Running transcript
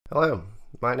Hello,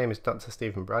 my name is Dr.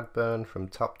 Stephen Bradburn from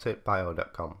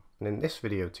TopTipBio.com, and in this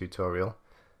video tutorial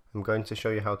I'm going to show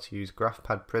you how to use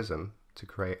GraphPad Prism to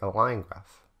create a line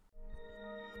graph.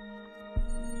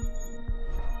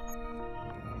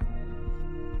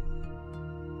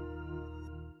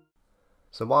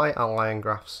 So why are line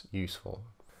graphs useful?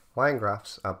 Line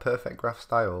graphs are perfect graph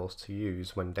styles to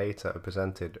use when data are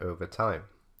presented over time,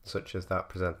 such as that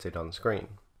presented on screen.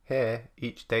 Here,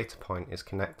 each data point is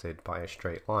connected by a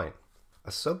straight line. A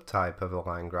subtype of a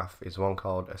line graph is one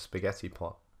called a spaghetti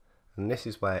plot, and this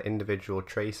is where individual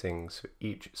tracings for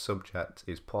each subject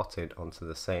is plotted onto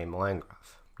the same line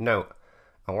graph. Note,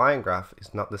 a line graph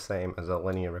is not the same as a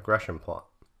linear regression plot.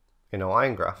 In a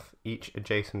line graph, each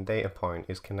adjacent data point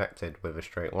is connected with a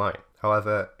straight line.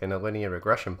 However, in a linear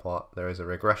regression plot, there is a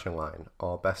regression line,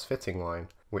 or best fitting line,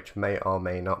 which may or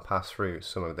may not pass through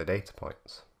some of the data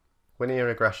points.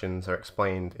 Linear regressions are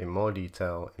explained in more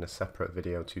detail in a separate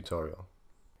video tutorial.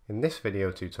 In this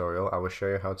video tutorial, I will show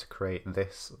you how to create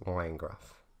this line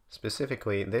graph.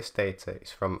 Specifically, this data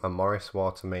is from a Morris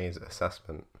water maze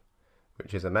assessment,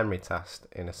 which is a memory test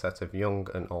in a set of young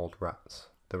and old rats.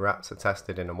 The rats are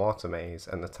tested in a water maze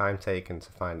and the time taken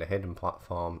to find a hidden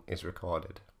platform is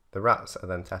recorded. The rats are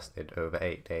then tested over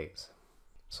 8 days.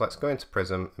 So let's go into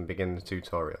Prism and begin the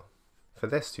tutorial. For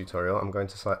this tutorial, I'm going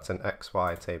to select an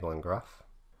XY table and graph.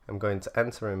 I'm going to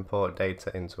enter and import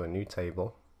data into a new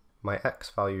table. My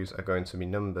X values are going to be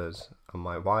numbers, and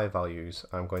my Y values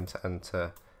I'm going to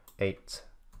enter 8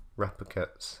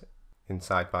 replicates in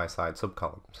side-by-side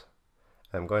subcolumns.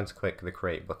 I'm going to click the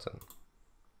Create button.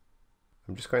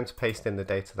 I'm just going to paste in the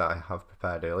data that I have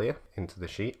prepared earlier into the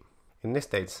sheet. In this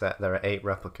dataset, there are 8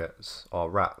 replicates,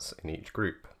 or rats, in each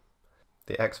group.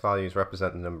 The X values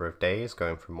represent the number of days,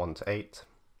 going from 1 to 8,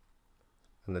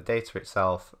 and the data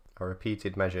itself are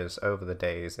repeated measures over the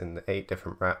days in the 8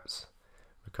 different reps,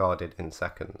 recorded in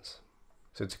seconds.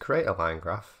 So to create a line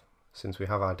graph, since we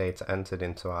have our data entered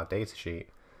into our datasheet,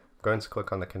 I'm going to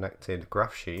click on the connected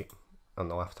graph sheet on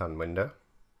the left-hand window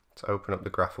to open up the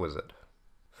graph wizard.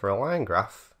 For a line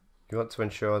graph, you want to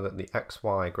ensure that the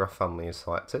XY graph family is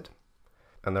selected,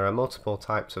 and there are multiple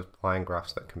types of line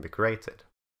graphs that can be created.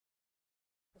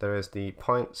 There is the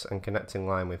points and connecting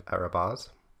line with error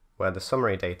bars, where the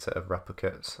summary data of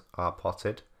replicates are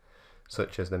plotted,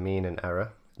 such as the mean and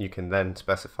error. You can then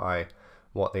specify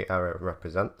what the error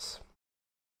represents.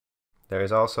 There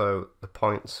is also the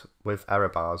points with error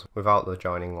bars without the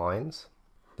joining lines.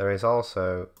 There is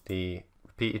also the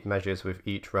repeated measures with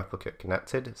each replicate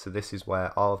connected, so this is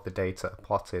where all of the data are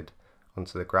plotted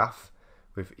onto the graph,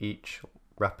 with each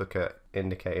replicate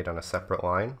indicated on a separate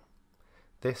line.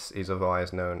 This is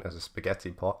otherwise known as a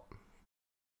spaghetti plot.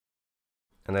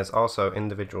 And there's also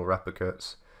individual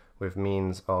replicates with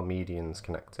means or medians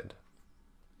connected.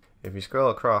 If you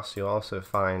scroll across, you'll also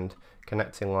find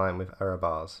connecting line with error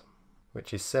bars,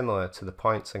 which is similar to the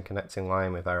points and connecting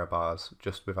line with error bars,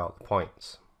 just without the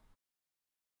points.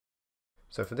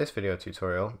 So for this video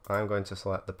tutorial, I'm going to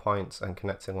select the points and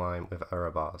connecting line with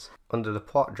error bars. Under the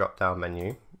plot drop-down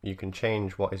menu, you can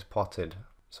change what is plotted.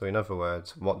 So in other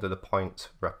words, what do the points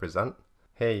represent?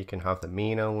 Here you can have the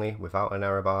mean only without an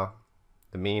error bar,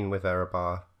 the mean with error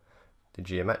bar, the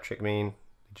geometric mean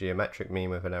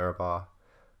with an error bar,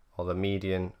 or the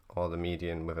median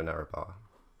with an error bar.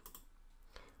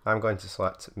 I'm going to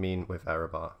select mean with error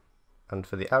bar. And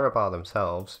for the error bar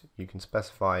themselves, you can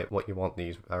specify what you want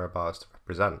these error bars to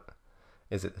represent.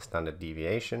 Is it the standard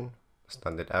deviation, the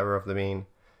standard error of the mean,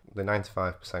 the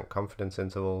 95% confidence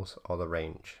intervals, or the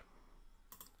range?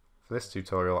 For this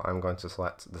tutorial, I'm going to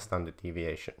select the standard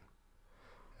deviation.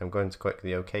 I'm going to click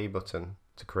the OK button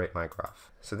to create my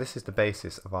graph. So this is the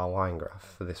basis of our line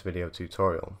graph for this video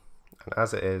tutorial, and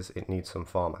as it is, it needs some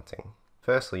formatting.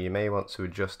 Firstly, you may want to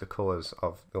adjust the colours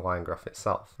of the line graph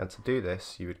itself, and to do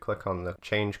this, you would click on the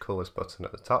Change Colours button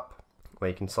at the top,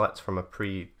 where you can select from a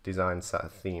pre-designed set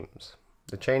of themes.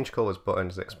 The Change Colours button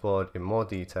is explored in more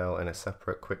detail in a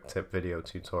separate quick tip video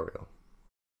tutorial.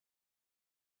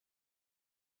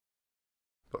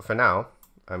 But for now,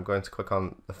 I'm going to click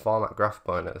on the Format Graph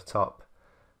button at the top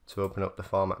to open up the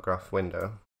Format Graph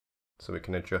window so we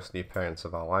can adjust the appearance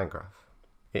of our line graph.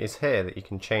 It is here that you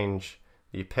can change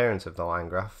the appearance of the line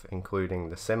graph, including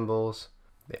the symbols,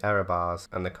 the error bars,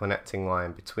 and the connecting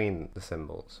line between the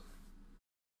symbols.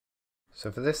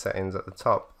 So for this settings at the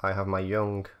top, I have my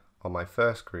young or my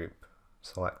first group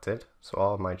selected, so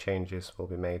all of my changes will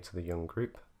be made to the young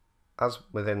group. As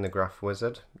within the graph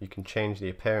wizard, you can change the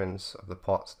appearance of the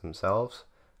plots themselves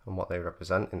and what they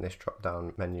represent in this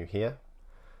drop-down menu here,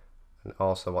 and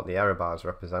also what the error bars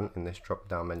represent in this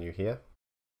drop-down menu here.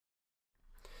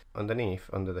 underneath,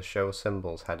 under the Show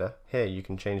Symbols header, here you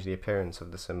can change the appearance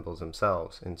of the symbols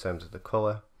themselves in terms of the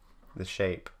colour, the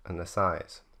shape and the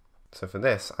size. So for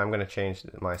this, I'm going to change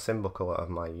my symbol colour of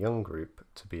my young group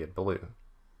to be a blue.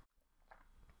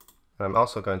 And I'm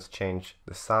also going to change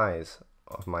the size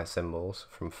of my symbols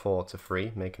from 4 to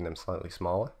 3, making them slightly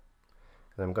smaller.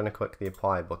 And I'm going to click the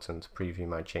Apply button to preview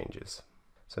my changes.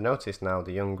 So notice now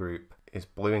the young group is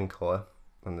blue in colour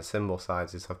and the symbol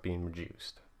sizes have been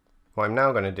reduced. What I'm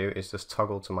now going to do is just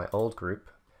toggle to my old group.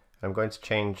 I'm going to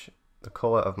change the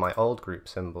colour of my old group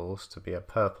symbols to be a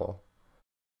purple.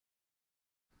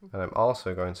 And I'm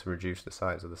also going to reduce the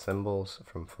size of the symbols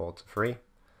from 4 to 3. And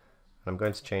I'm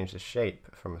going to change the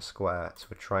shape from a square to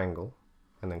a triangle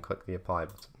and then click the Apply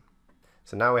button.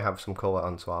 So now we have some colour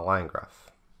onto our line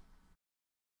graph.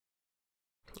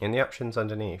 In the options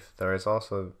underneath, there is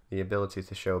also the ability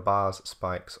to show bars,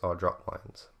 spikes or drop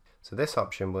lines. So this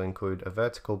option will include a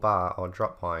vertical bar or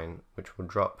drop line which will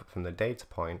drop from the data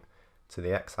point to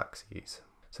the x-axis.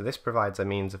 So this provides a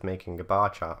means of making a bar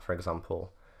chart, for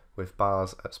example, with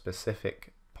bars at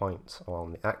specific points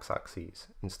along the x-axis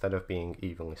instead of being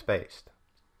evenly spaced.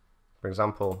 For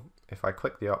example, if I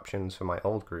click the options for my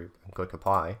old group and click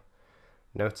Apply,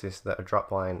 notice that a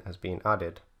drop line has been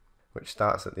added which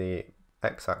starts at the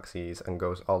x-axis and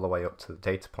goes all the way up to the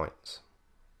data points.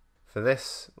 For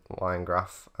this line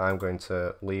graph, I'm going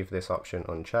to leave this option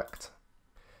unchecked.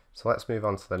 So let's move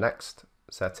on to the next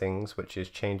settings, which is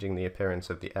changing the appearance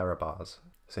of the error bars.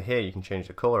 So here you can change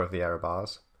the colour of the error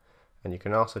bars, and you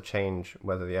can also change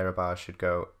whether the error bars should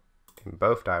go in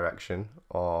both directions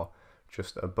or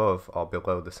just above or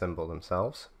below the symbol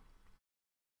themselves.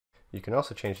 You can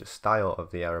also change the style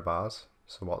of the error bars,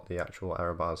 so what the actual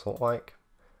error bars look like,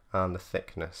 and the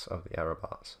thickness of the error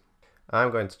bars.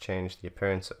 I'm going to change the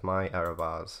appearance of my error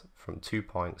bars from 2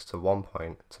 points to 1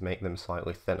 point to make them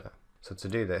slightly thinner. So to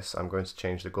do this, I'm going to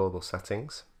change the global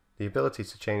settings. The ability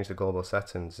to change the global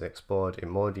settings is explored in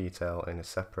more detail in a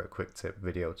separate quick tip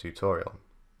video tutorial.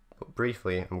 But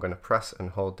briefly, I'm going to press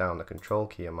and hold down the control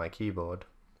key on my keyboard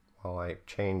while I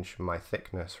change my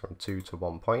thickness from 2 to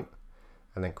 1 point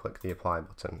and then click the Apply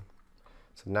button.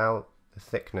 So now the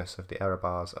thickness of the error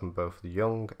bars on both the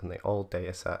young and the old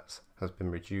data sets has been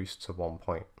reduced to 1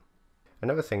 point.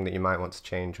 Another thing that you might want to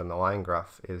change on the line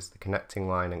graph is the connecting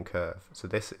line and curve. So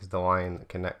this is the line that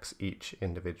connects each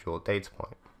individual data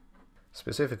point.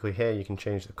 Specifically here you can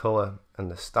change the colour and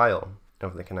the style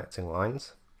of the connecting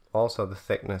lines, also the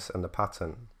thickness and the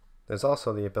pattern. There's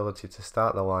also the ability to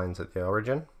start the lines at the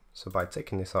origin. So by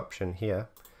ticking this option here,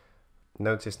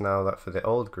 notice now that for the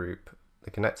old group, the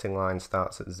connecting line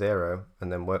starts at 0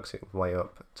 and then works its way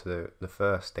up to the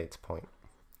first data point.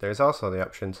 There is also the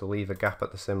option to leave a gap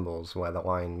at the symbols where the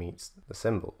line meets the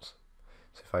symbols.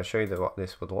 So if I show you what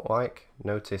this would look like,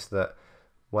 notice that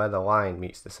where the line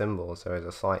meets the symbols there is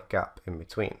a slight gap in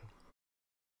between.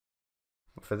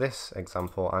 For this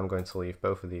example, I'm going to leave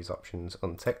both of these options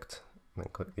unticked and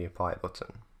then click the Apply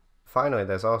button. Finally,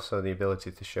 there's also the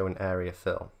ability to show an area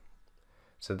fill.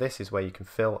 So this is where you can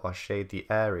fill or shade the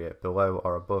area below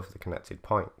or above the connected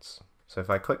points. So if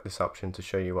I click this option to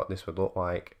show you what this would look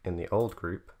like in the old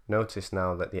group, notice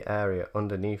now that the area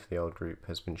underneath the old group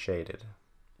has been shaded.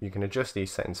 You can adjust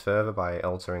these settings further by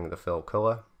altering the fill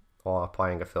colour or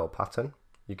applying a fill pattern.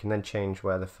 You can then change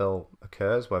where the fill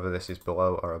occurs, whether this is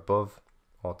below or above,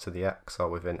 or to the X or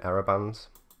within error bands.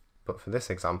 But for this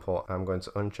example, I'm going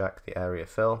to uncheck the area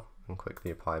fill and click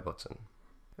the Apply button.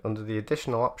 Under the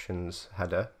Additional Options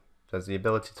header, there's the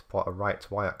ability to plot a right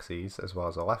y-axis as well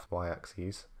as a left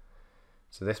y-axis.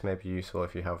 So this may be useful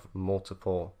if you have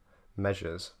multiple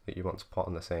measures that you want to plot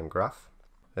on the same graph.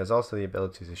 There's also the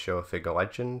ability to show a figure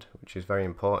legend, which is very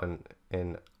important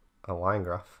in a line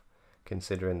graph,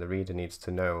 considering the reader needs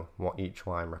to know what each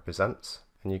line represents.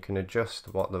 And you can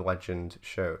adjust what the legend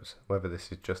shows, whether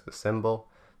this is just the symbol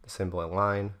in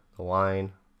line, a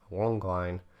long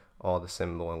line, or the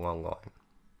symbol in long line.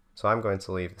 So I'm going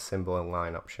to leave the symbol and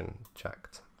line option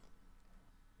checked.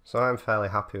 So I'm fairly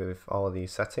happy with all of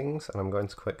these settings, and I'm going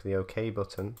to click the OK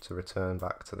button to return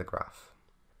back to the graph.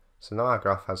 So now our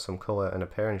graph has some colour and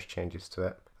appearance changes to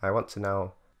it. I want to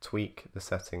now tweak the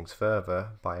settings further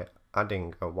by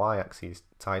adding a y-axis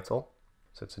title.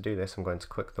 So to do this, I'm going to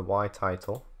click the Y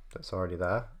title that's already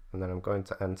there, and then I'm going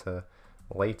to enter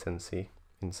latency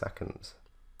in seconds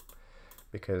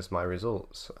because my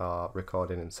results are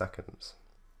recorded in seconds.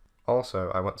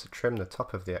 Also, I want to trim the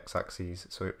top of the x-axis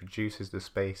so it reduces the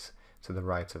space to the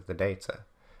right of the data,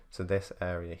 so this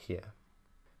area here.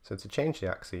 So to change the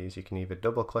axes, you can either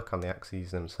double click on the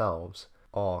axes themselves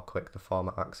or click the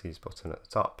Format Axes button at the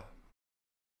top.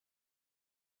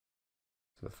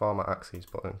 So the Format Axes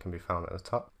button can be found at the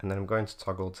top, and then I'm going to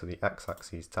toggle to the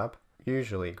X-Axes tab.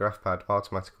 Usually GraphPad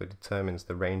automatically determines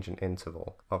the range and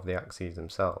interval of the axes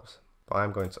themselves, but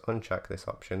I'm going to uncheck this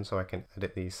option so I can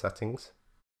edit these settings.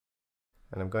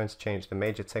 And I'm going to change the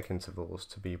major tick intervals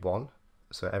to be 1,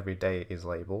 so every day is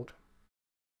labelled.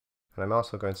 And I'm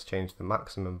also going to change the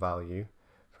maximum value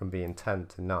from being 10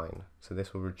 to 9, so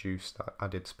this will reduce that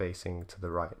added spacing to the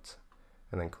right,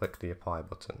 and then click the Apply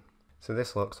button. So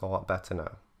this looks a lot better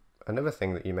now. Another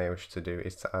thing that you may wish to do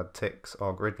is to add ticks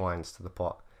or grid lines to the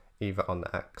plot, either on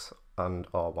the X and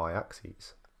or Y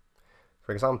axes.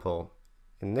 For example,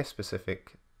 in this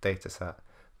specific dataset,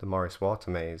 the Morris Water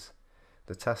Maze,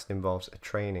 the test involves a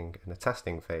training and a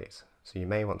testing phase, so you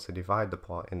may want to divide the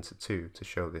plot into two to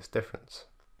show this difference.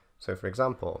 So for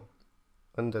example,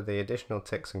 under the additional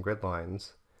ticks and grid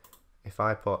lines, if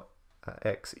I put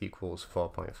x equals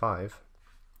 4.5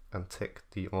 and tick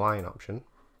the line option,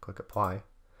 click apply,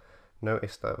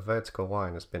 notice that a vertical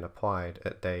line has been applied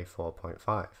at day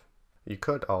 4.5. You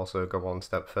could also go one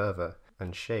step further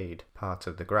and shade part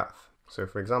of the graph. So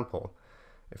for example,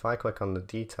 if I click on the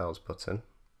details button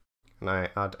and I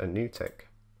add a new tick,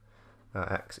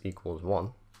 x equals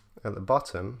 1, at the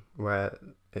bottom where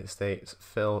it states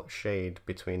fill shade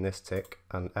between this tick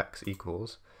and x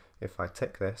equals, if I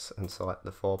tick this and select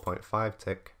the 4.5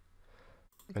 tick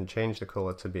and change the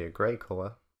colour to be a grey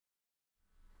colour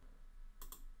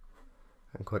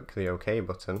and click the OK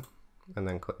button and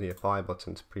then click the apply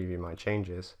button to preview my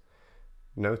changes,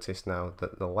 notice now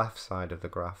that the left side of the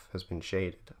graph has been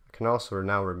shaded. I can also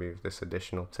now remove this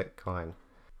additional tick line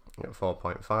at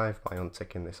 4.5 by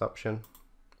unticking this option,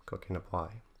 clicking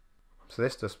apply. So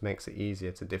this just makes it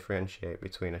easier to differentiate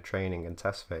between a training and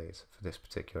test phase for this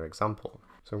particular example.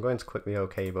 So I'm going to click the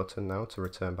OK button now to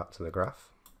return back to the graph.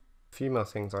 A few more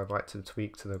things I'd like to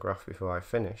tweak to the graph before I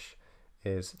finish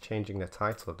is changing the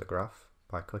title of the graph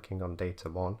by clicking on data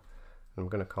 1. I'm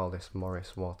going to call this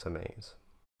Morris Water Maze.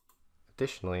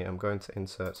 Additionally, I'm going to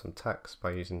insert some text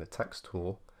by using the text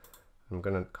tool. I'm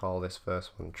going to call this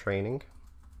first one training,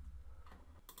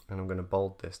 and I'm going to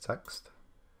bold this text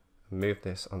and move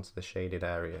this onto the shaded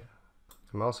area.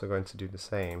 I'm also going to do the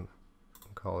same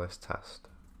and call this test.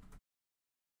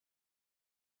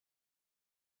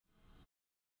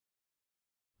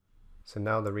 So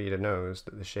now the reader knows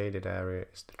that the shaded area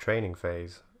is the training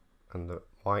phase and the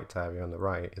white area on the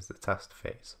right is the test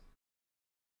phase.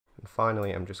 And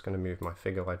finally, I'm just going to move my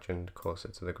figure legend closer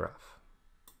to the graph.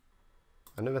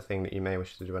 Another thing that you may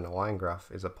wish to do in a line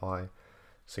graph is apply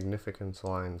significance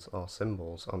lines or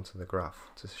symbols onto the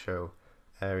graph to show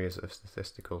areas of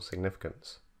statistical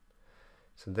significance.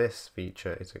 So this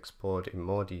feature is explored in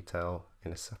more detail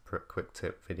in a separate quick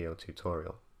tip video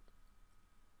tutorial.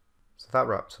 So that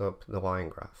wraps up the line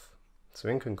graph. So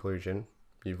in conclusion,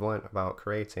 you've learnt about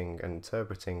creating and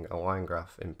interpreting a line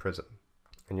graph in Prism,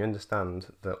 and you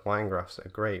understand that line graphs are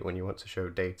great when you want to show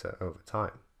data over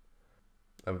time.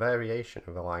 A variation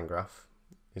of a line graph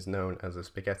is known as a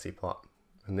spaghetti plot,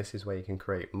 and this is where you can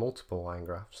create multiple line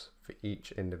graphs for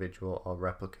each individual or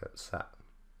replicate set.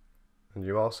 And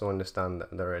you also understand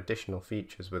that there are additional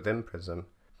features within Prism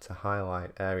to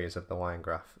highlight areas of the line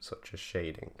graph, such as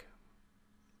shading.